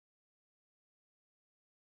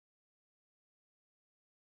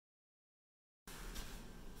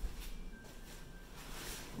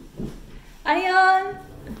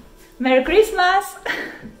Merry Christmas!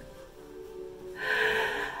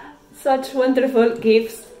 Such wonderful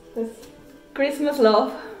gifts. This Christmas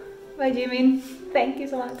love by Jimin. Thank you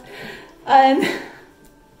so much. And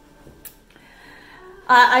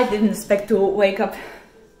I didn't expect to wake up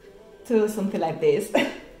to something like this.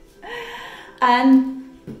 And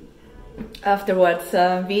afterwards,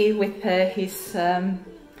 we with his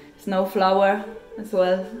snowflower as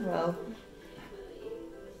well. Well,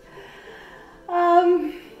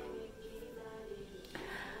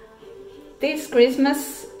 this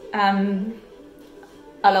Christmas,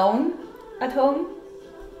 alone at home.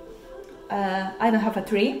 I don't have a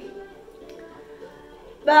tree,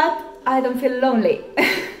 but I don't feel lonely.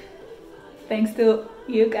 Thanks to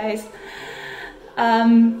you guys.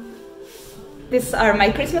 These are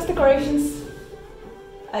my Christmas decorations.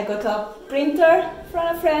 I got a printer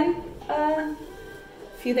from a friend a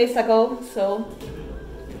few days ago, so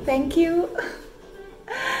thank you.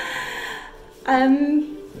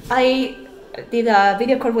 I did a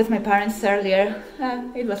video call with my parents earlier.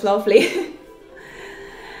 It was lovely.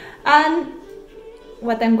 And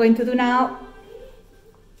what I'm going to do now,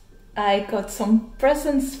 I got some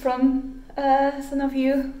presents from some of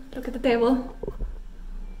you. Look at the table.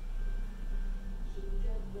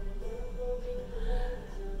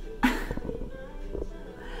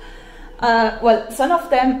 Well, some of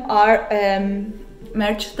them are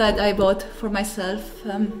merch that I bought for myself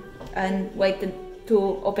and waited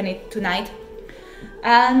to open it tonight.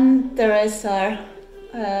 And the rest are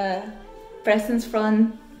presents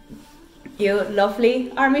from you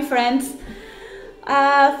lovely ARMY friends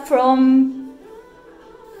from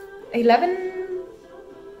 10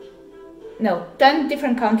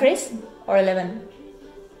 different countries, or 11,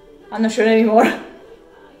 I'm not sure anymore.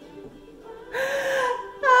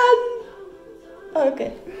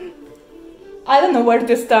 Okay, I don't know where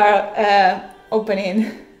to start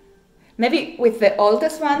opening. Maybe with the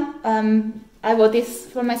oldest one. I bought this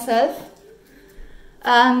for myself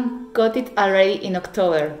and got it already in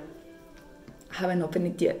October. Haven't opened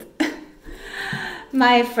it yet.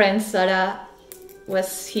 My friend Sarah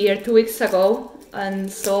was here 2 weeks ago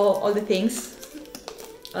and saw all the things.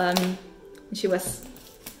 She was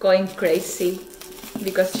going crazy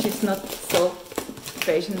because she's not so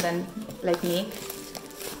patient like me.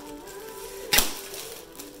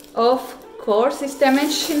 Of course, it's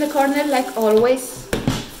damage in the corner like always.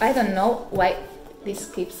 I don't know why this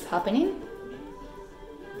keeps happening.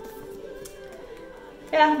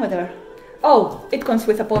 Yeah, whatever. Oh, it comes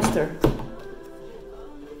with a poster.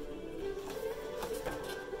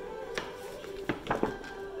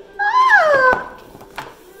 Ah!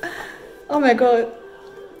 Oh my god.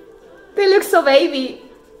 They look so baby.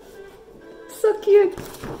 So cute.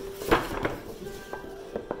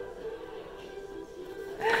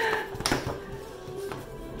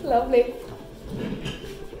 Lovely.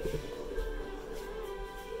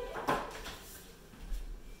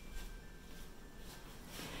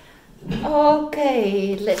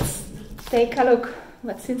 Okay, let's take a look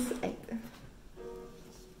what's inside.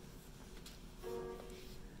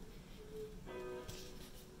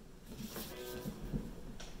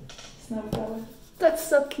 Snowflower. That's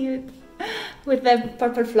so cute. With the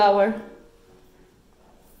purple flower.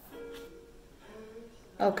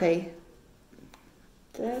 Okay.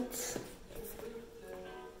 That's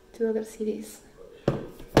 2 other CDs.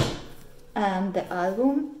 And the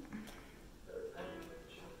album.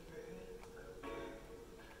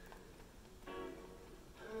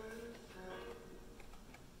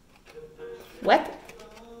 What?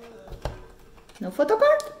 No photo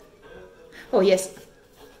card? Oh yes.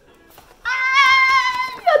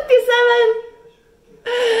 Ah, 57!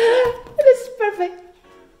 It is perfect.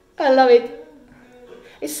 I love it.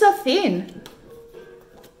 It's so thin.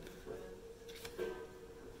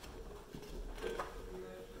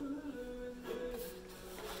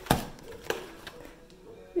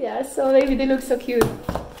 Yeah, so maybe they look so cute.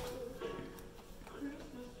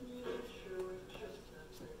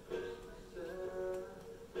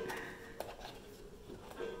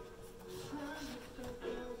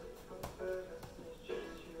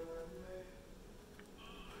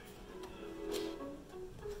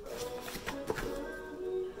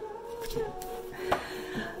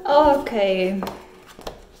 Okay,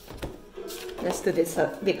 let's do this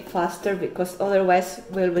a bit faster because otherwise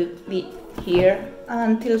we will be here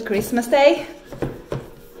until Christmas Day.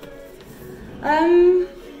 I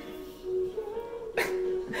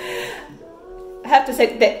have to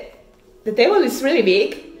say that the table is really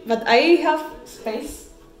big, but I have space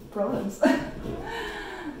problems. Yeah,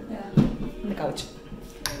 on the couch.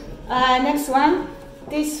 Next one,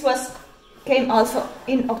 this came also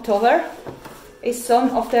in October. Is some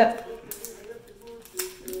of the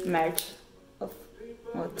merch of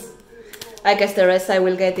mods. I guess the rest I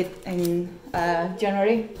will get it in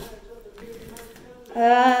January.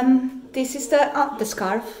 This is the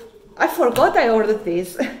scarf. I forgot I ordered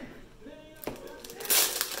this.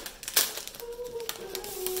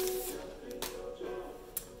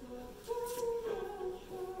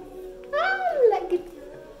 I like it.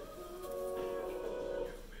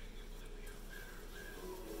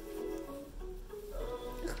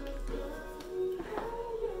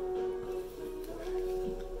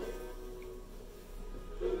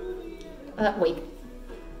 Wait.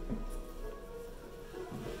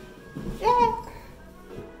 Yeah.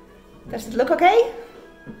 Does it look okay?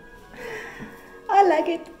 I like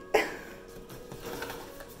it.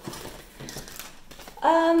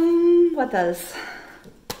 What else?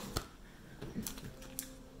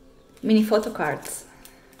 Mini photo cards.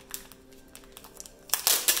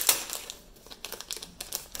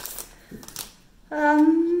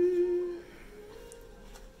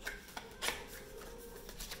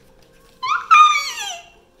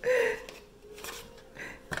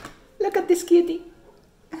 Look at this cutie.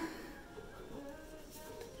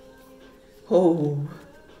 Oh,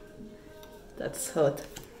 that's hot.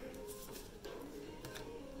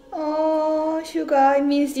 Oh, Sugar, I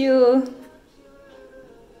miss you.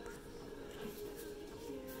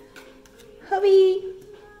 Hubby.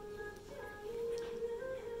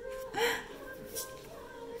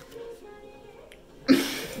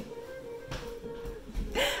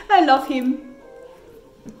 I love him.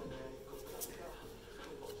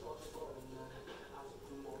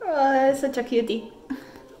 Oh, such a cutie.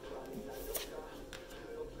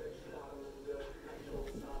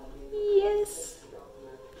 Yes.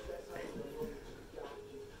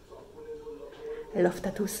 I love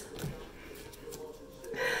tattoos.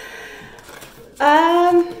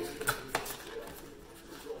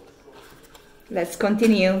 Let's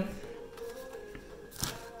continue.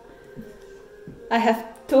 I have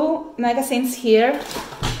 2 magazines here.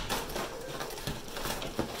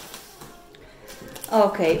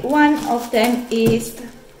 Okay, one of them is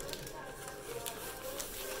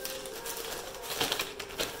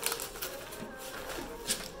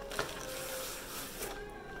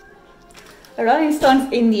Rolling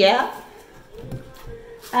Stones India,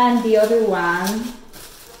 and the other one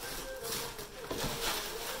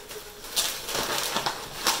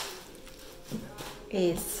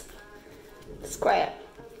is Square.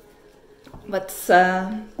 What's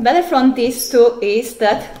better from these two is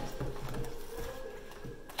that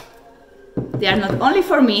they are not only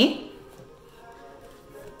for me,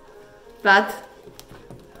 but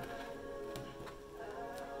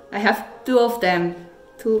I have 2 of them,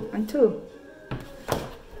 2 and 2.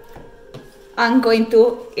 I'm going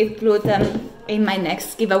to include them in my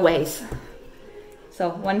next giveaways. So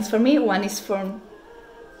one is for me, one is for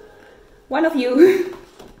one of you.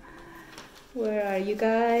 Where are you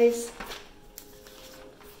guys?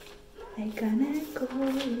 I gonna go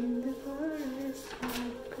in the forest.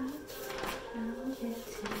 I'll get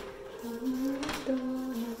you the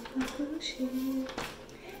door of my bushes.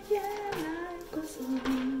 Yeah, life goes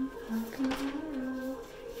on.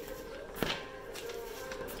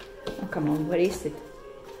 Oh, come on, where is it?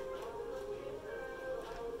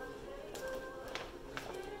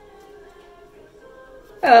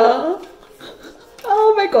 Oh,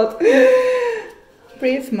 oh my God.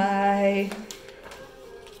 Breathe my...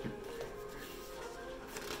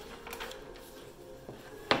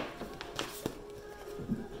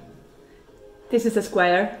 This is a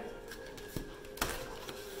square.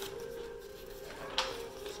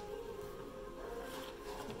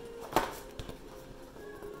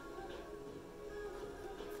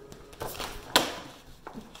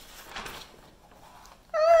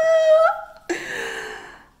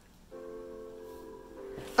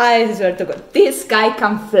 I swear to God, this guy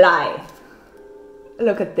can fly.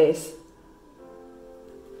 Look at this.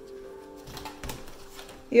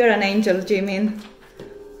 You're an angel, Jimin.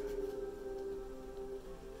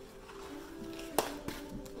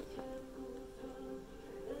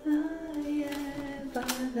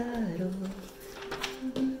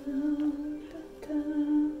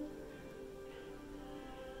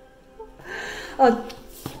 Oh,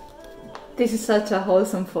 this is such a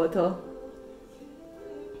wholesome photo.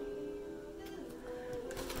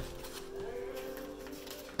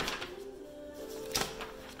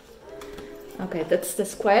 Okay, that's the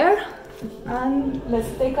square, and let's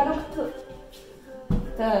take a look to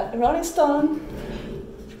the Rolling Stone.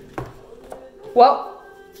 Whoa!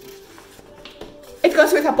 It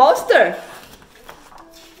goes with a poster!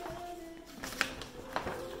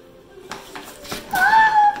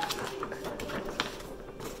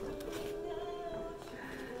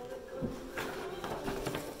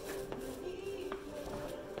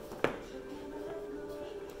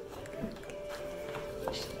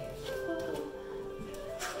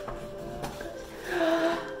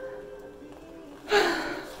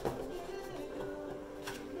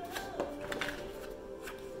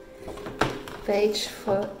 page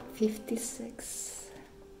 456.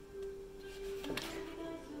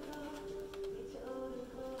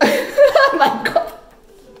 Oh my god!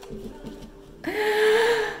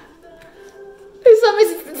 It's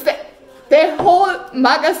amazing. The whole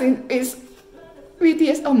magazine is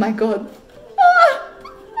BTS. Oh my god! Ah!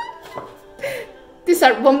 These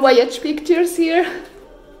are Bon Voyage pictures here.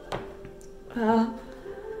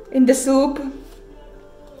 In the soup.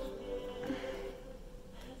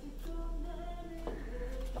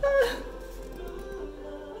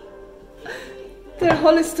 Their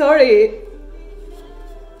whole story.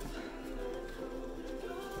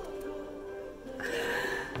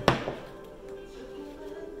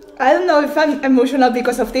 I don't know if I'm emotional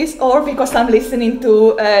because of this or because I'm listening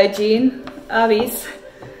to Jean Avis.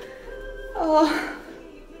 Oh.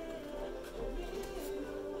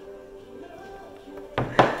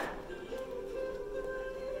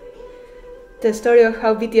 The story of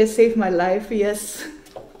how BTS saved my life, yes.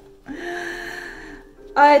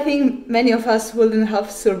 I think many of us wouldn't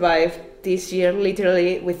have survived this year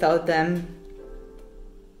literally without them.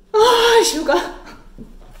 Oh, sugar!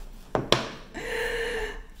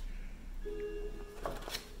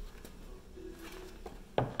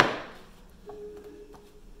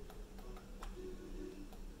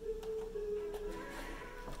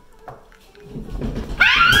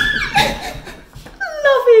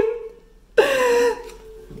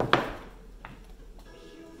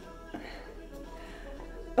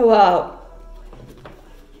 Wow,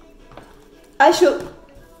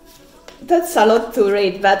 that's a lot to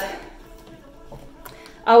read, but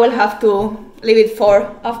I will have to leave it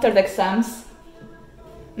for after the exams.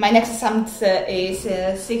 My next exam is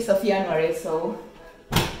 6th of January, so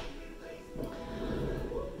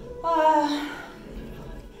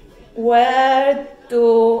where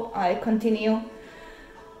do I continue?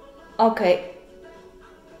 Okay,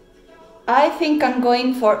 I think I'm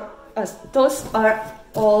going for, those are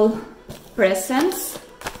all presents.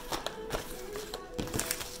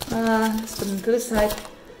 Let's put them to the side.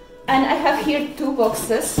 And I have here 2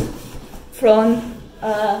 boxes from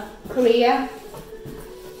Korea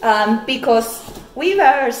because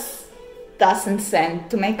Weavers doesn't send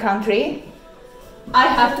to my country. I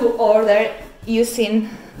have to order using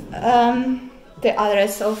the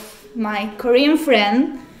address of my Korean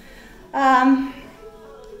friend.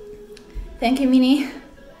 Thank you, Minnie.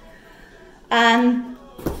 And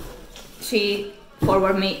she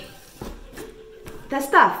forwarded me the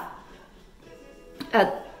stuff.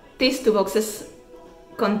 These 2 boxes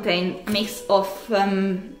contain a mix of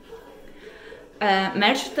merch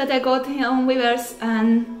that I got on Weavers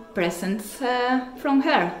and presents from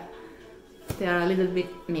her. They are a little bit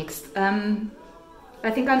mixed.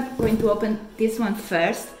 I think I'm going to open this one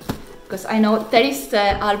first because I know there is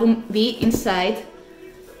the album B inside.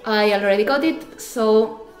 I already got it,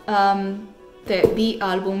 so the B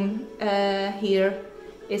album here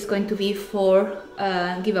is going to be for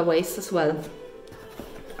giveaways as well.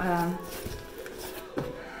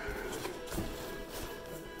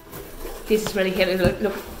 This is really heavy.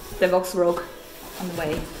 Look, the box broke on the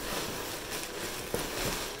way.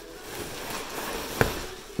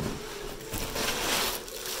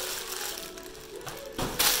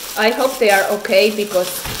 I hope they are okay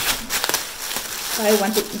because I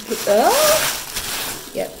want to put. Oh,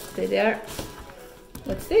 yeah, they are.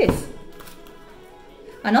 What's this?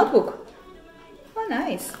 A notebook. Oh,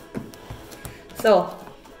 nice. So,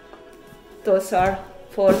 those are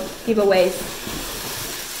for giveaways.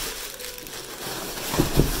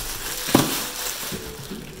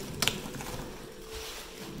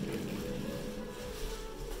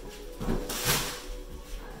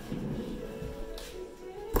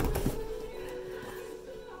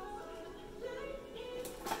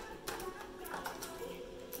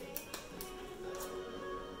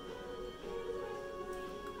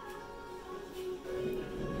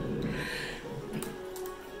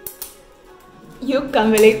 You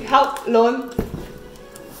can't believe how long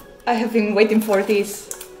I have been waiting for this.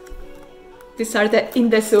 These are the In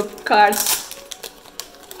the Soup cards.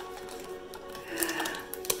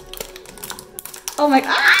 Oh my god!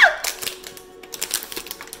 Ah!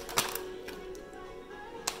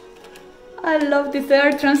 I love these. They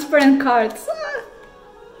are transparent cards.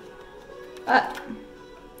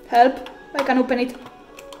 Help! I can open it.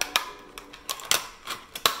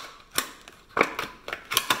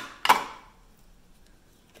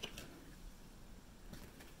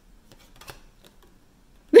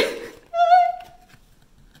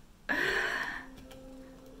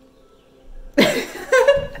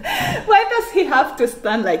 Have to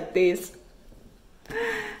stand like this.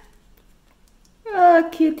 Oh,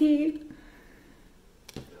 kitty.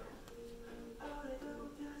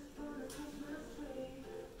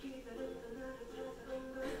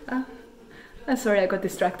 Sorry, I got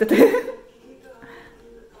distracted.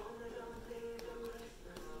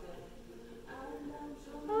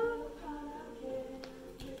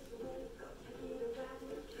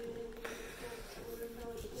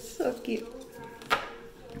 So cute.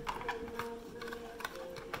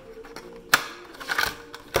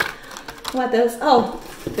 What else? Oh,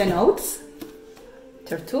 the notes.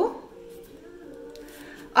 There are two.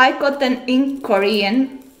 I got them in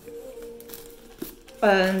Korean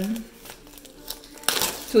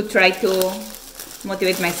to try to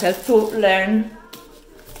motivate myself to learn.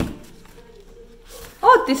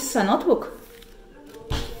 Oh, this is a notebook.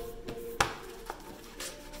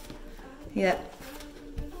 Yeah.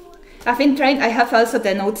 I've been trying, I have also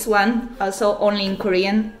the notes one, also only in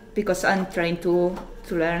Korean, because I'm trying to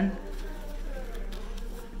learn.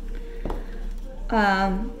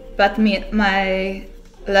 But my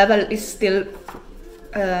level is still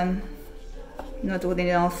not good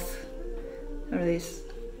enough for this.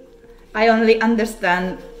 I only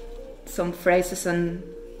understand some phrases and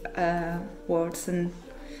words, and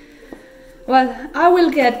well, I will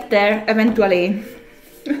get there eventually.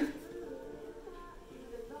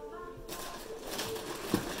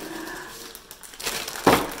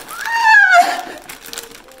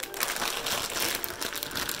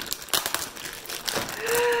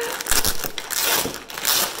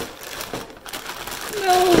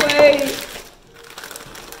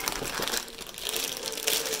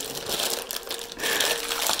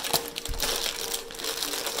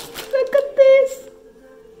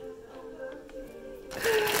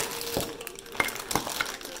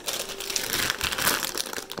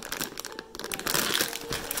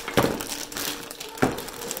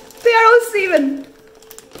 Even.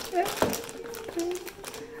 Yeah.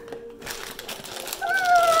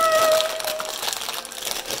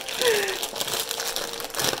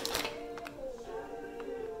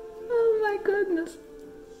 Oh my goodness.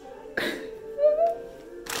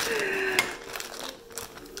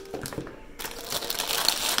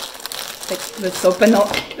 Let's open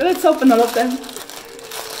all of them.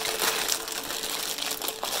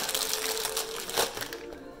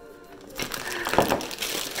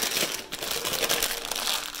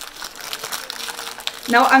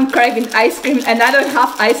 Now I'm craving ice cream and I don't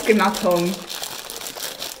have ice cream at home.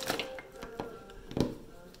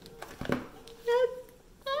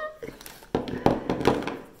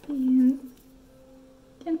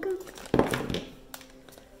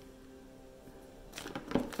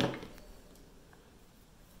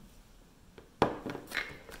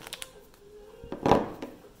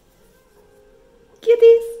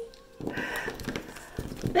 Kitties!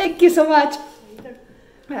 Thank you so much.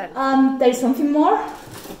 There's something more.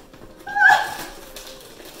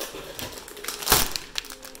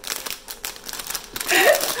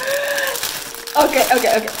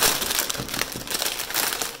 Okay.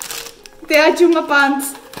 They are Juma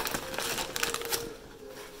pants.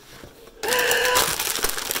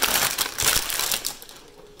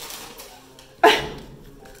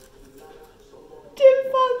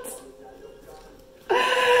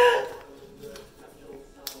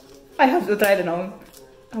 I have to try them on.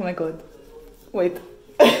 Oh my god. Wait.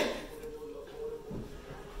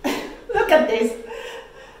 Look at this.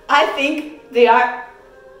 I think they are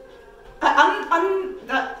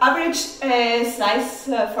the average size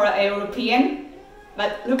for a European,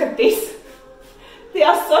 but look at this. They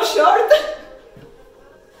are so short.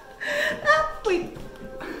 Wait.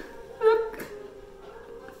 Look.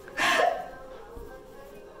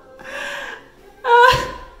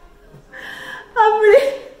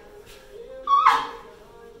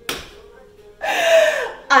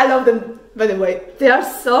 I love them, by the way. They are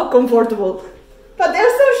so comfortable, but they are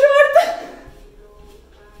so short.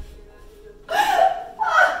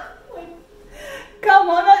 Wait. Come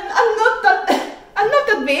on, I'm not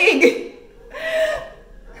that big.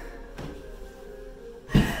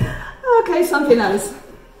 Okay, something else.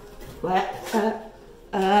 What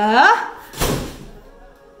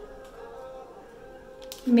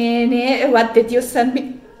did you send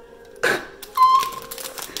me?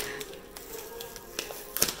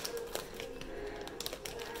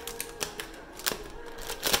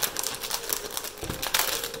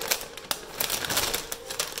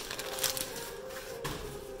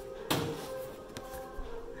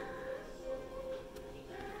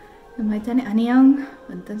 마이찬이 안녕.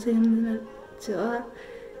 방탄소년단와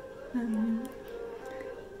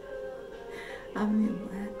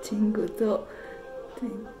아미와 친구도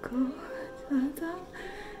되고 찾아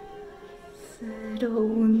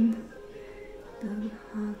새로운 날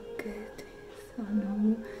하게 돼서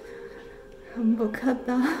너무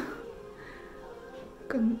행복하다.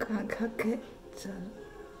 건강하게 잘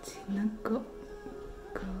지내고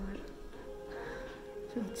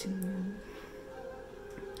지금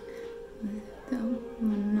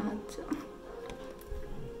만나자.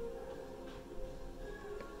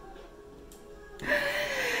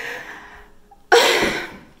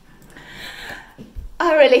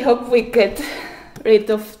 I really hope we get rid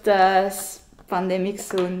of this pandemic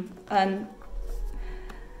soon and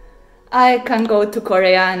I can go to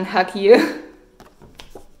Korea and hug you.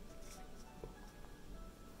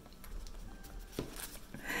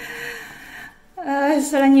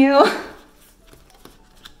 사랑해요.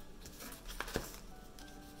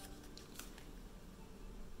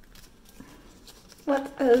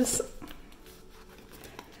 What else?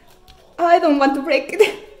 I don't want to break it.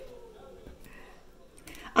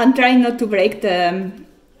 I'm trying not to break the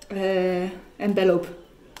envelope.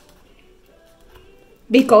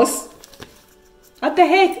 Because, what the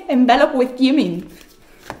heck? Envelope with cumin.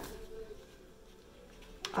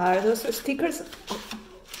 Are those stickers?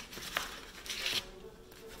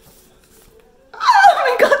 Oh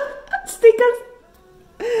my god! Stickers!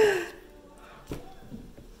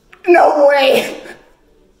 No way!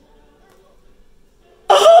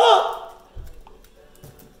 Oh!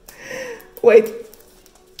 Wait.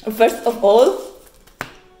 First of all,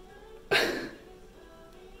 the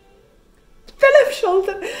left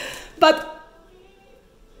shoulder. But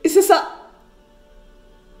is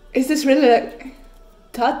this really like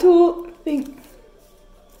tattoo thing?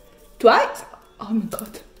 Twice? Oh my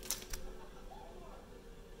god.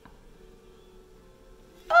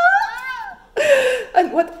 Ah!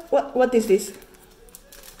 And what is this?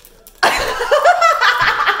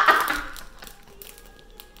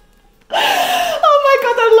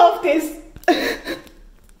 This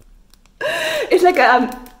it's like a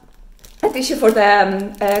tissue for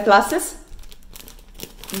the glasses.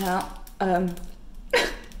 Yeah. Oh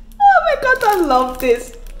my god, I love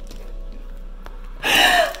this.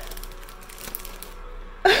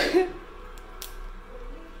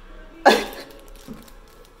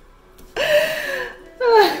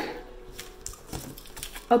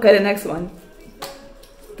 Okay, the next one.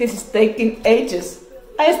 This is taking ages.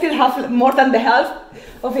 I still have more than the half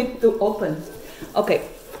of it to open. Okay,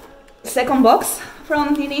 second box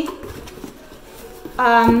from Nini.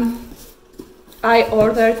 I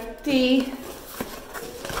ordered the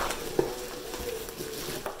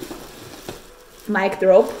mic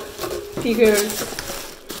drop figures.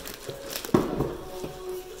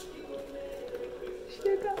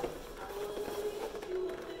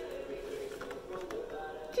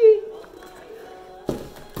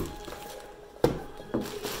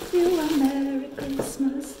 Merry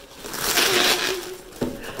Christmas.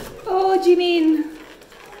 Oh, Jimin.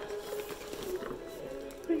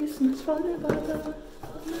 Christmas for the bottle.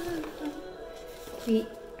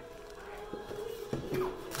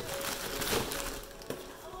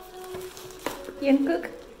 Jungkook.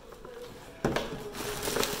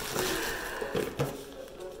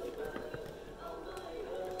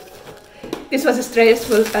 This was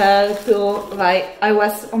stressful to buy. I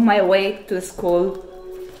was on my way to school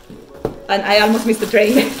and I almost missed the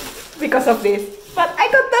train because of this. But I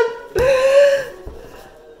got them.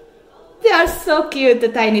 They are so cute, the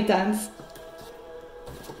tiny tans.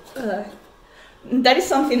 There is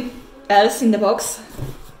something else in the box.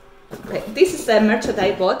 Okay, this is the merch that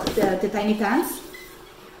I bought, the tiny tans.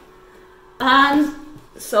 And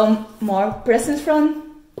some more presents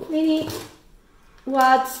from Nini.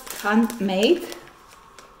 What's handmade?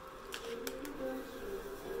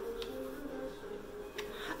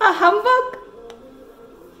 A handbag?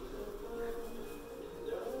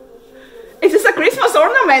 Is this a Christmas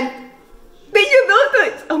ornament? Did you do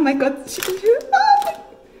this? Oh my god. Oh.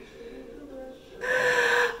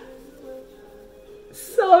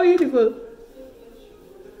 So beautiful.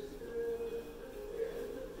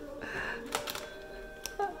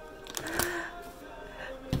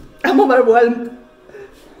 I'm overwhelmed.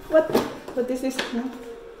 What is this?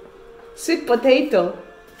 Sweet potato.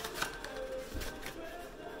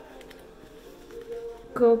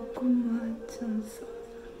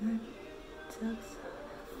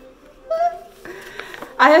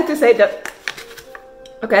 I have to say that,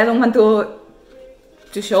 okay, I don't want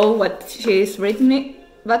to show what she is written me,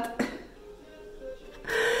 but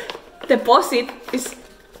the post-it is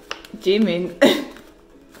Jimin.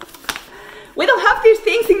 We don't have these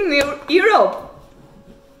things in Europe.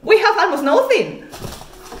 We have almost nothing.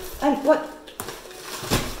 And what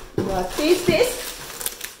is this?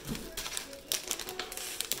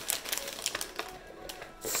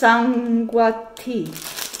 Sangwati.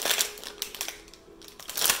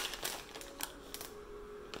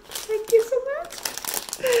 Thank you so much.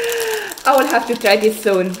 I will have to try this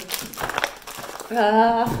soon.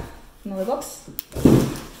 Another box.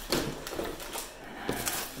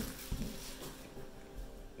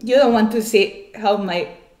 You don't want to see how my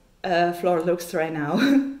floor looks right now.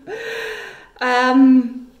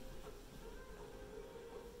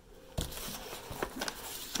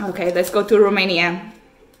 Okay, let's go to Romania.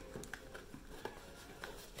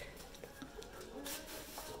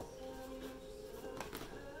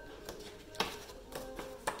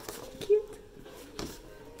 Cute.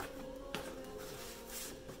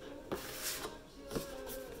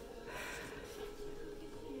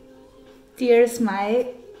 Dear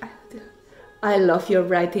Smile, I love your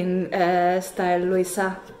writing style,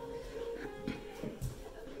 Luisa.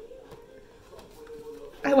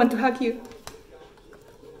 I want to hug you.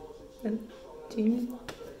 Jimmy.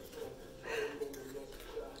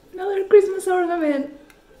 Another Christmas ornament.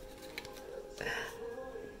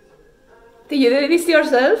 Did you do this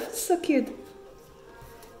yourself? It's so cute.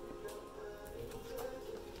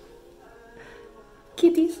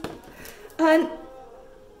 Kitties. And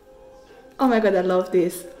oh my god, I love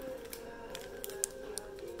this.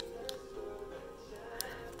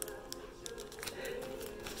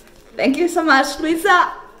 Thank you so much,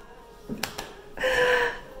 Luisa.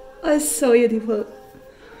 Oh, it's so beautiful.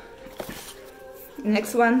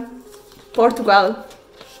 Next one, Portugal.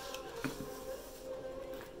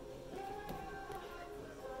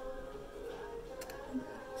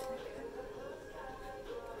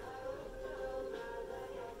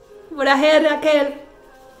 Por ahead, Raquel.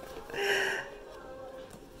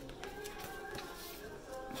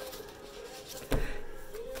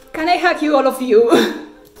 Can I hug you, all of you?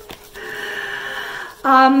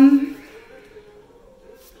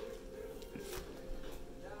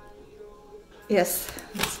 Yes,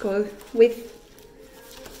 let's go with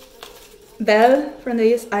Belle from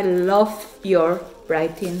the US. I love your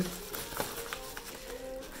writing.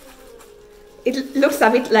 It looks a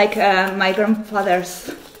bit like my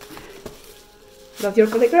grandfather's. Love your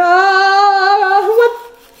colleague. Oh, what?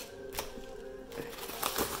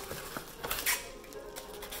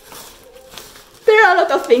 There are a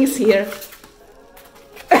lot of things here.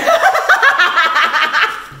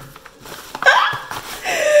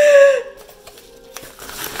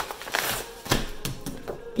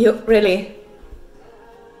 You really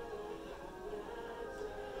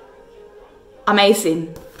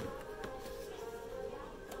amazing.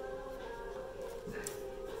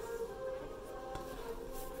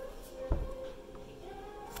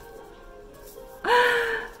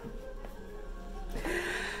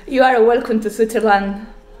 You are welcome to Switzerland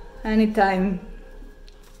anytime.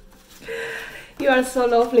 You are so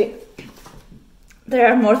lovely. There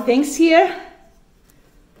are more things here.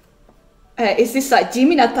 Is this a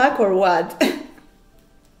Jimin attack or what?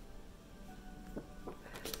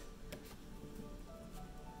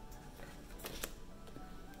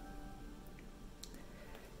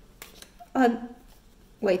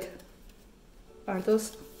 Wait, are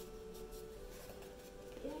those?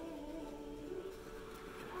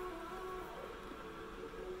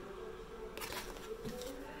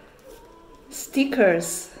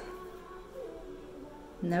 Stickers.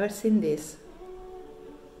 Never seen this.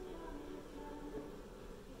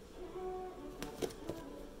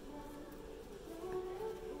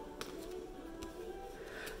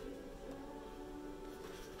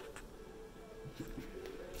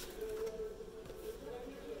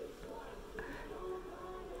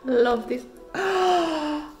 Love this.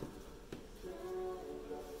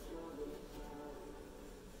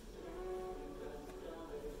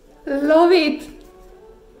 Love it.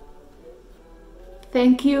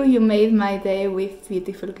 Thank you. You made my day with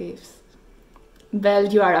beautiful gifts. Belle,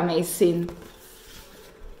 you are amazing.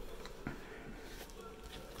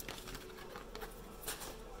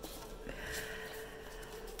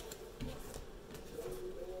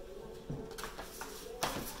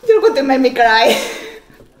 You're going to make me cry.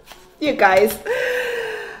 You guys.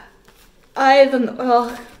 I don't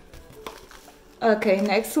know. Okay,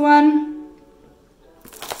 next one.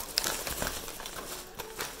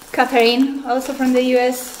 Catherine, also from the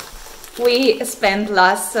US. We spent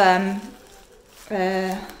last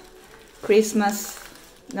Christmas,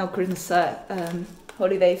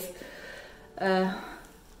 holidays,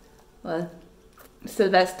 well,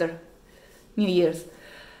 Sylvester, New Year's,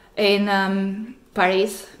 in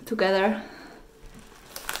Paris together,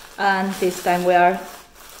 and this time we are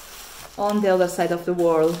on the other side of the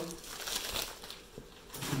world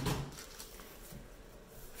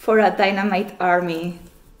for a dynamite army.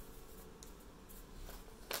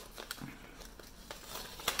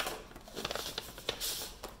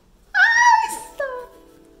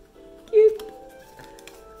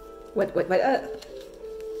 Wait.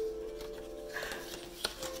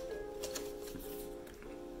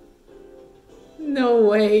 No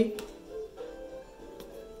way.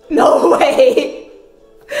 way.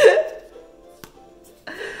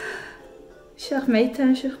 Cher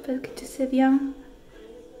Maïtin, j'espère que tu sais bien.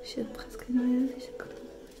 Je suis presque nerveuse.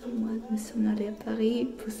 Moi, nous sommes allés à Paris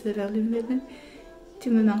pour se faire le bébé. Tu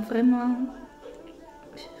me manques vraiment.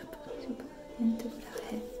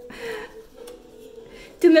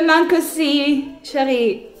 Tu me manques aussi,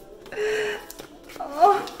 chérie.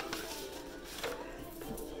 Oh.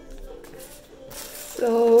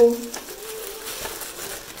 So.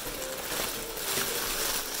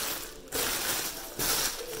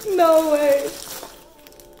 No way.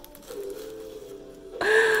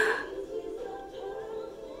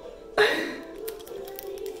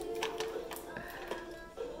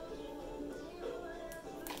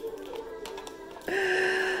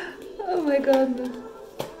 Oh my god.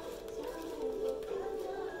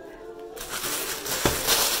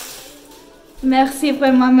 Merci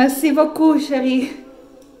vraiment, merci beaucoup, chérie.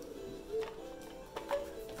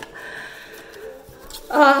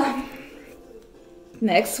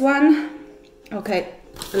 Next one. Okay,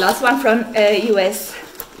 last one from US.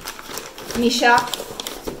 Misha.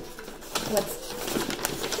 What's...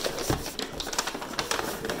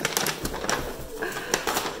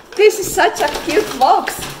 This is such a cute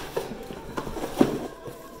box.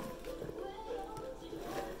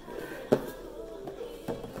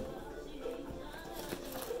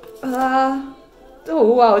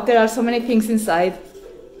 Oh wow, there are so many things inside.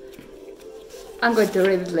 I'm going to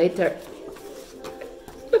read it later.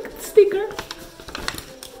 Look at the sticker.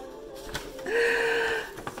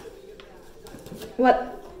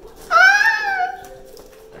 What? Ah!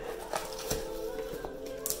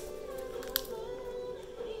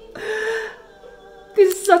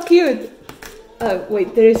 This is so cute.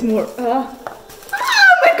 Wait, there is more. Oh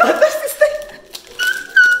my god, what's this thing?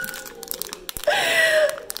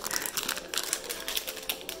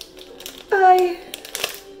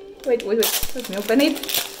 Wait, let me open it.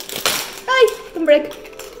 Don't break.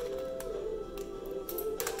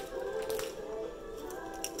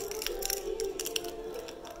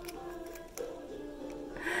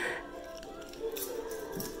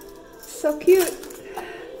 So cute.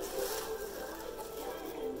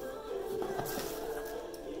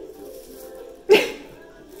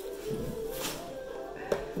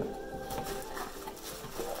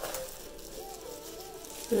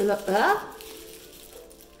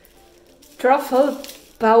 Truffle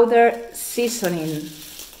powder seasoning.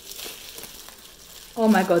 Oh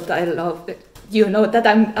my god, I love it. You know that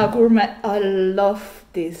I'm a gourmet. I love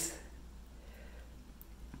this.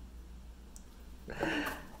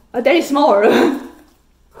 There is more.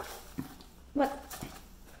 What?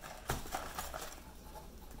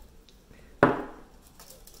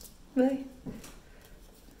 Wait.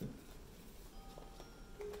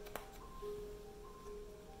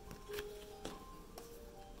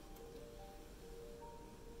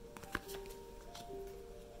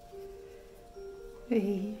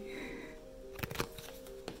 Hey.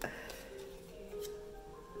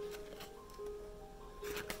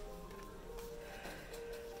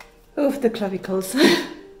 Oof, the clavicles.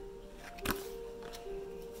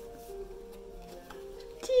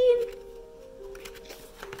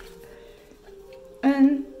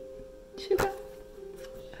 And sugar.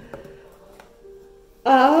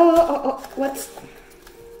 Oh, what's...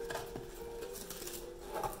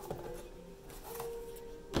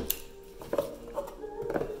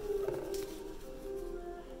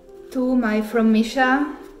 To my from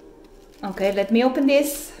Misha. Okay, let me open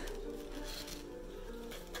this.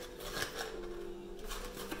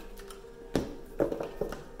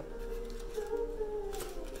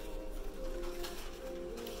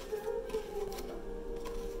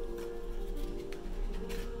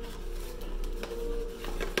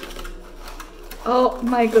 Oh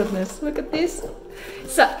my goodness, look at this.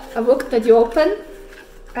 It's a book that you open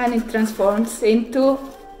and it transforms into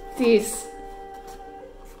this.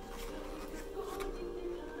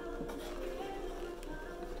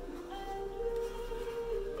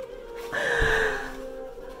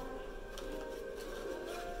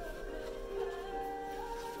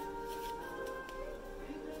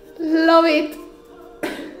 Love it.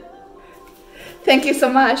 Thank you so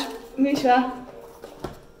much, Misha.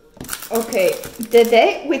 Okay, the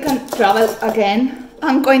day we can travel again,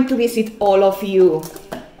 I'm going to visit all of you.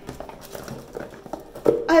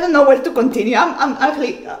 I don't know where to continue. I'm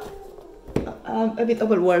actually a bit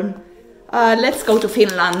overwhelmed. Let's go to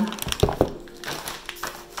Finland.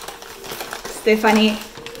 Stephanie.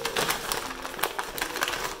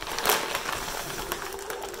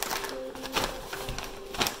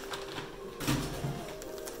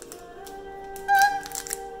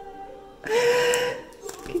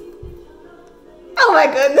 Oh my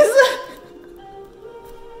goodness.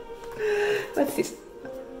 What's this?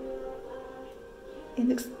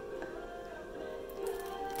 Index.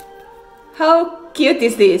 How cute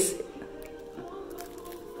is this?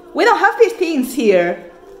 We don't have these things here.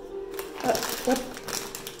 What?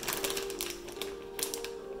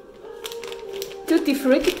 Tutti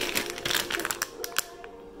frutti.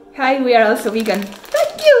 Hi, we are also vegan.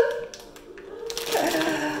 Thank you.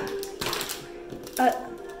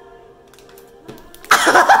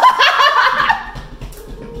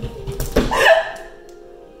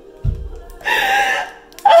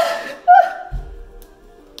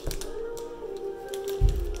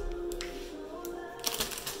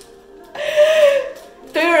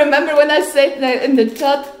 Do you remember when I said in the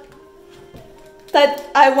chat that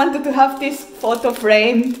I wanted to have this photo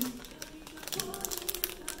framed?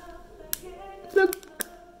 Look.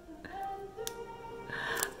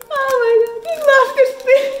 Oh my god, I love this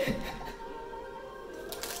thing.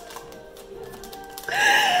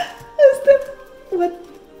 What?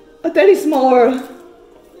 Oh, there is more.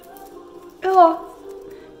 Oh,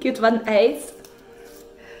 cute one ace.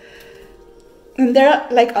 And there are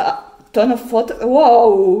like a ton of photos.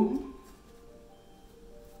 Whoa.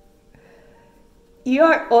 You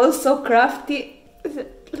are also crafty.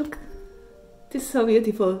 Look, this is so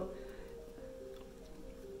beautiful.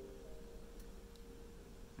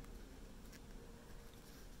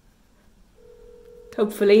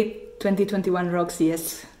 Hopefully 2021 rocks,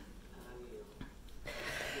 yes.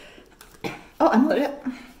 Oh, another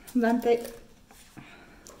Dante.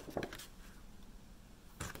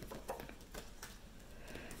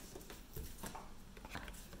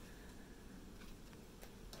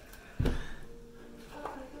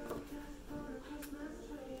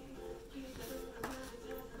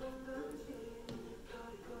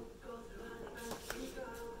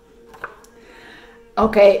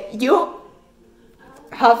 Okay, you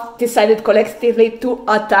have decided collectively to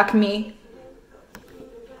attack me.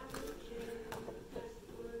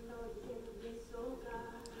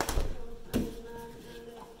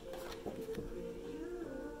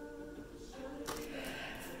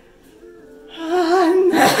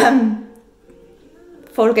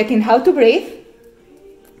 Forgetting how to breathe.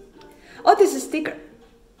 Oh, this is a sticker.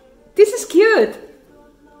 This is cute.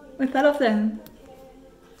 With all of them.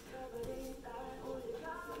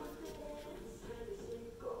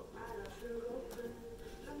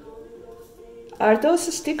 Are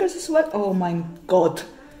those stickers as well? Oh my god.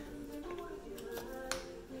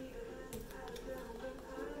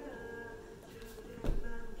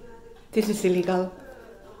 This is illegal.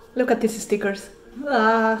 Look at these stickers.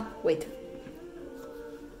 Ah, wait.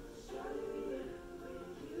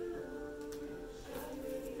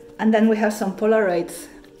 And then we have some Polaroids.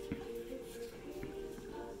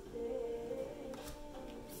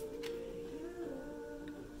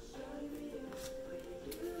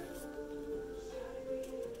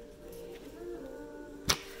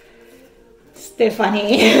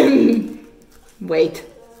 Stephanie. Wait.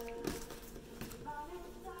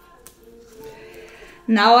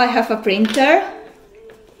 Now I have a printer.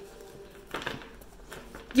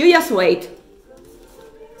 You just wait.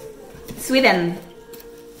 Sweden.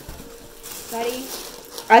 Daddy.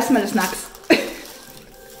 I smell snacks.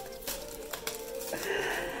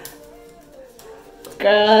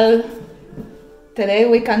 Girl. Today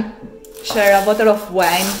we can share a bottle of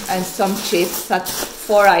wine and some cheese at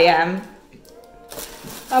 4 AM.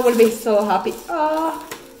 I will be so happy. Oh,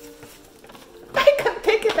 I can't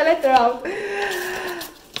take the letter out.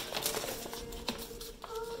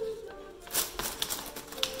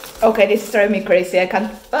 Okay, this is driving me crazy. I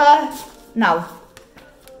can't. Now.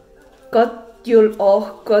 Got you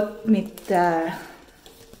all got me there.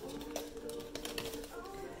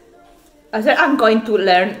 I said I'm going to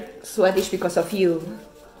learn Swedish because of you.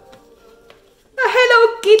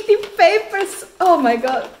 Hello Kitty papers. Oh my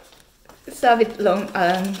god. It's a bit long.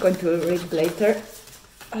 I'm going to read it later.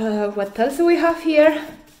 What else do we have here?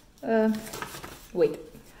 Wait.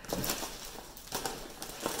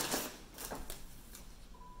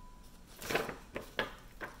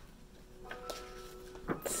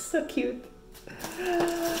 So cute.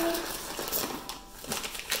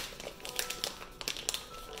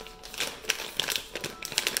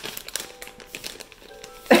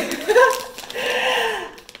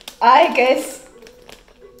 I guess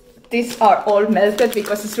these are all melted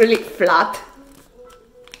because it's really flat.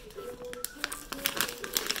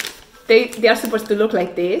 They are supposed to look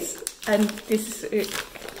like this, and this is,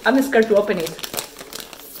 I'm scared to open it.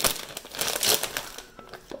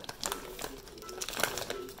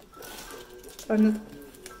 Or not.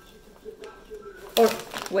 Or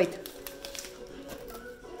wait.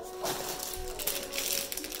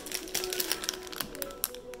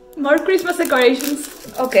 More Christmas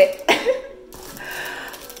decorations. Okay.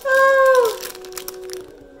 Oh.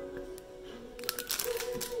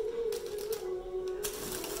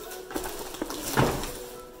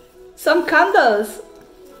 Some candles.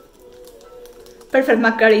 Perfect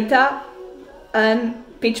margarita and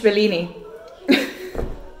peach bellini.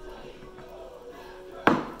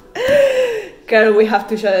 Girl, we have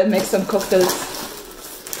to make some cocktails.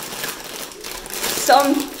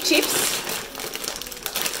 Some chips.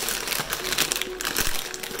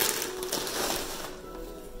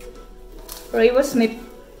 Rainbow Smith,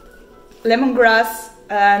 lemongrass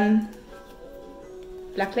and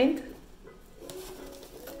blackcurrant.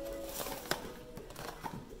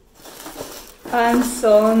 And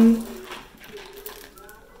some,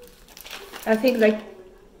 I think like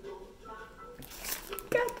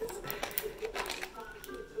cactus.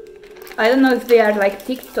 I don't know if they are like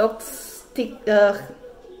TikToks,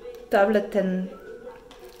 tablet and...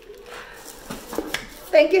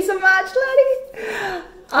 Thank you so much, Lottie!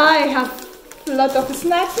 I have a lot of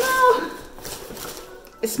snacks now.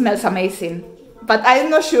 It smells amazing, but I'm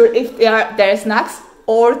not sure if they are their snacks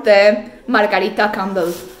or the margarita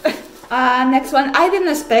candles. Next one, I didn't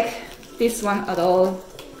expect this one at all.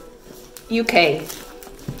 UK.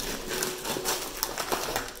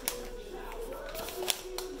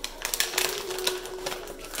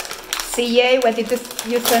 CA, what did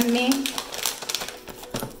you send me?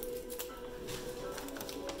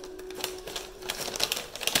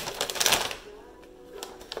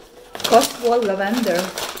 Cotswold lavender.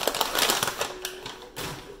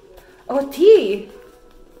 Oh, tea.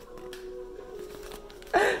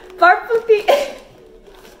 Purple tea.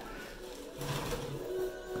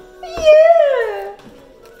 Yeah.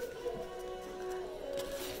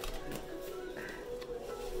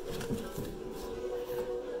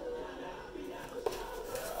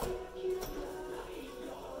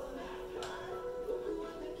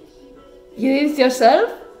 You did it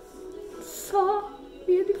yourself? So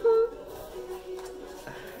beautiful.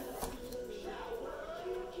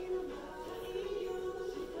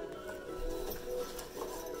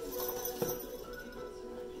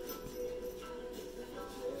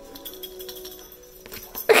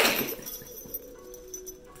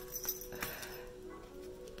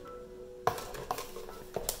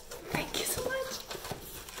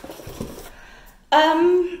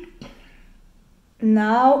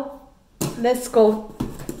 Now let's go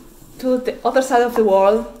to the other side of the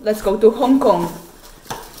world. Let's go to Hong Kong.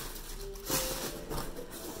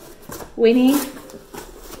 Winnie.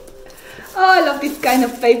 Oh, I love this kind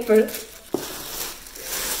of paper.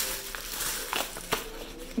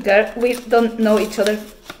 Girl, we don't know each other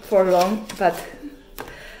for long, but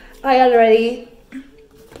I already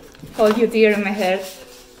hold you dear in my heart.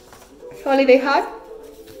 Holiday hug.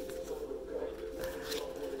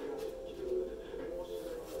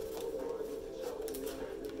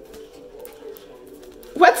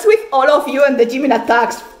 What's with all of you and the Jimin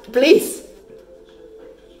attacks, please?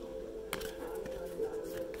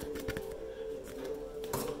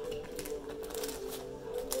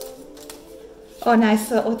 Oh, nice,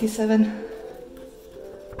 OT7.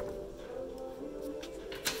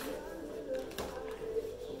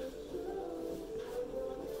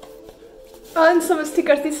 Oh, and some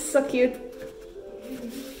stickers, this is so cute.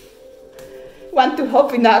 Want to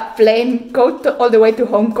hop in a plane, go all the way to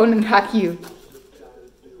Hong Kong and hug you.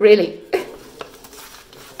 Really?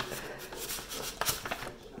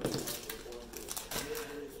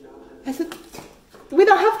 I said, we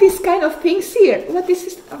don't have these kind of things here. What is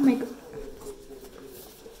this? Oh my god.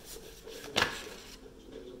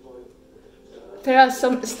 There are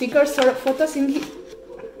some stickers or photos in here.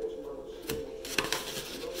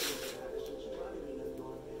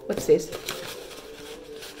 What's this?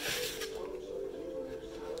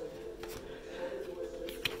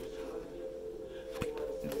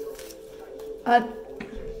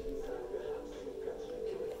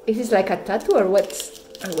 Is this like a tattoo or what's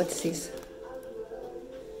this?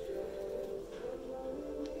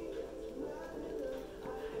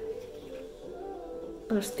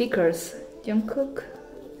 Or stickers. Jungkook,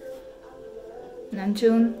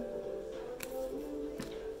 Namjoon.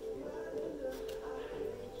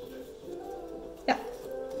 Yeah.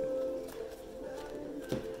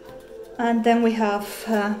 And then we have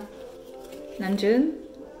Namjoon.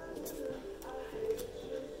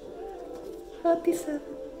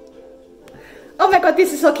 Oh my god,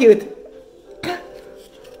 this is so cute.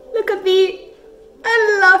 Look at me.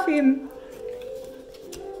 I love him.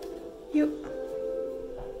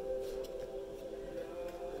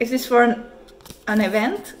 Is this for an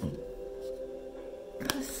event?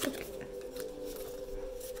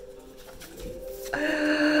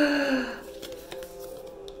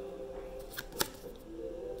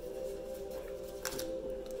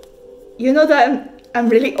 you know that I'm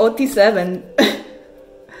really OT7.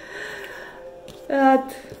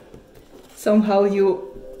 But somehow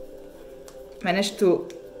you managed to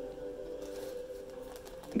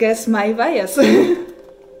guess my bias.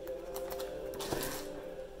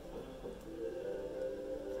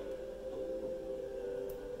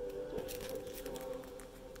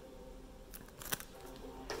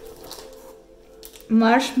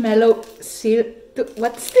 Marshmallow seal.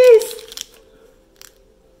 What's this?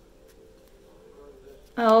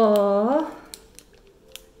 Oh.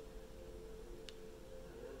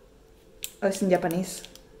 Oh, it's in Japanese.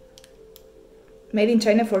 Made in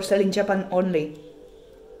China for sale in Japan only.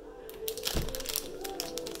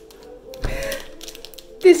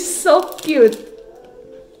 This is so cute.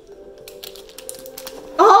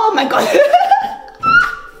 Oh my god.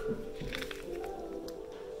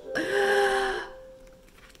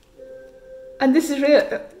 And this is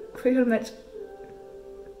real match.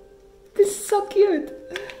 This is so cute.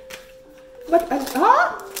 What?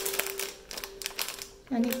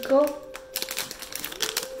 And you go.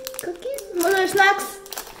 Cookies, mother snacks.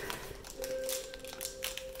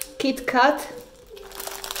 Kit Kat.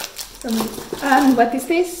 And what is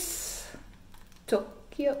this?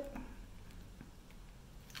 Tokyo.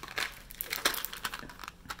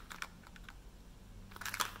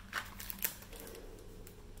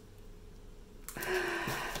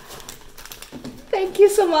 Thank you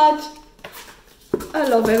so much. I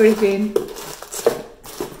love everything.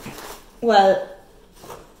 Well,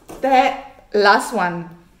 the last one.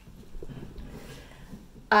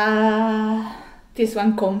 This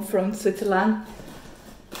one comes from Switzerland.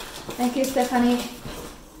 Thank you, Stephanie.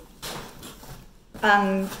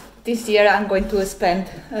 And this year I'm going to spend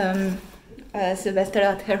Sylvester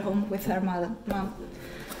at her home with her mom.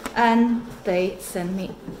 And they sent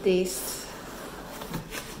me this.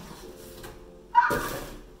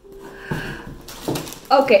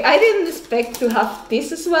 Okay, I didn't expect to have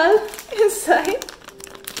this as well inside.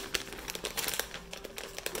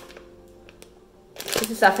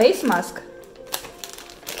 This is a face mask.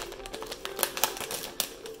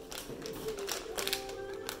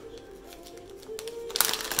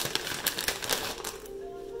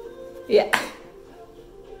 Yeah.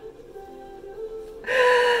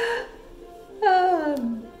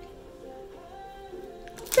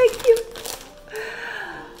 Thank you.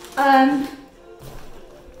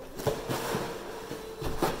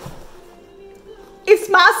 It's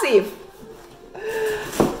massive.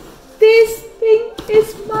 This thing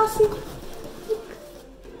is massive.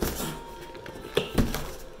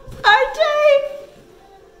 RJ!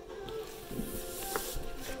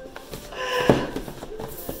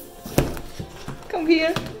 Come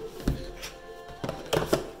here.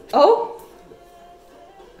 Oh?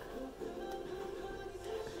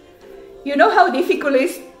 You know how difficult it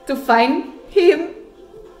is to find him?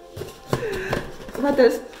 What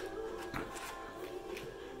else?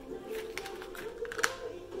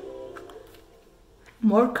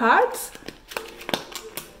 More cards?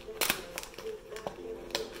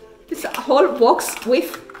 This whole box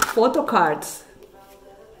with photo cards.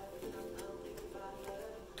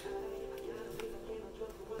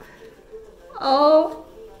 Oh.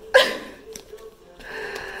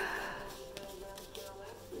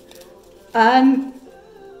 And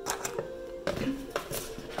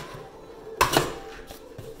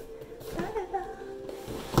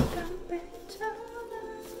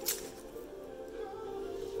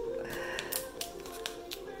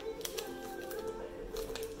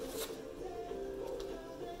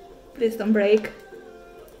please don't break.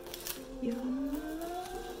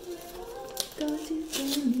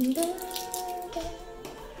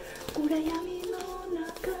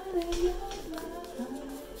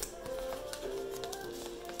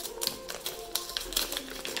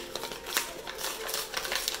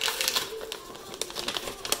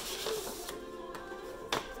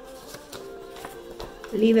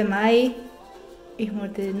 Liebe Mai, ich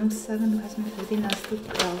wollte nur sagen, du hast mich verdient, als du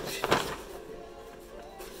brauchst.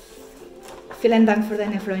 Vielen Dank für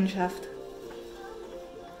deine Freundschaft.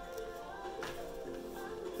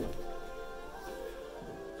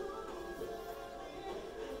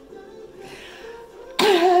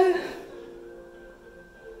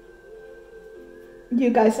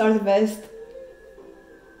 You guys are the best.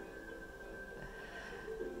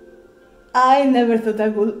 I never thought I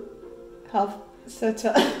would have such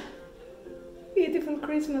a beautiful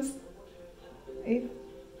Christmas Eve.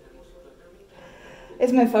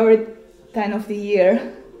 It's my favorite time of the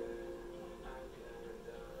year.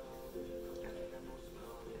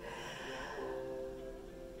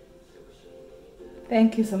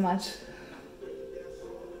 Thank you so much.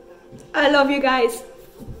 I love you guys.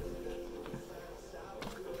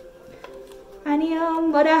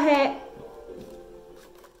 안녕. 뭐라 해?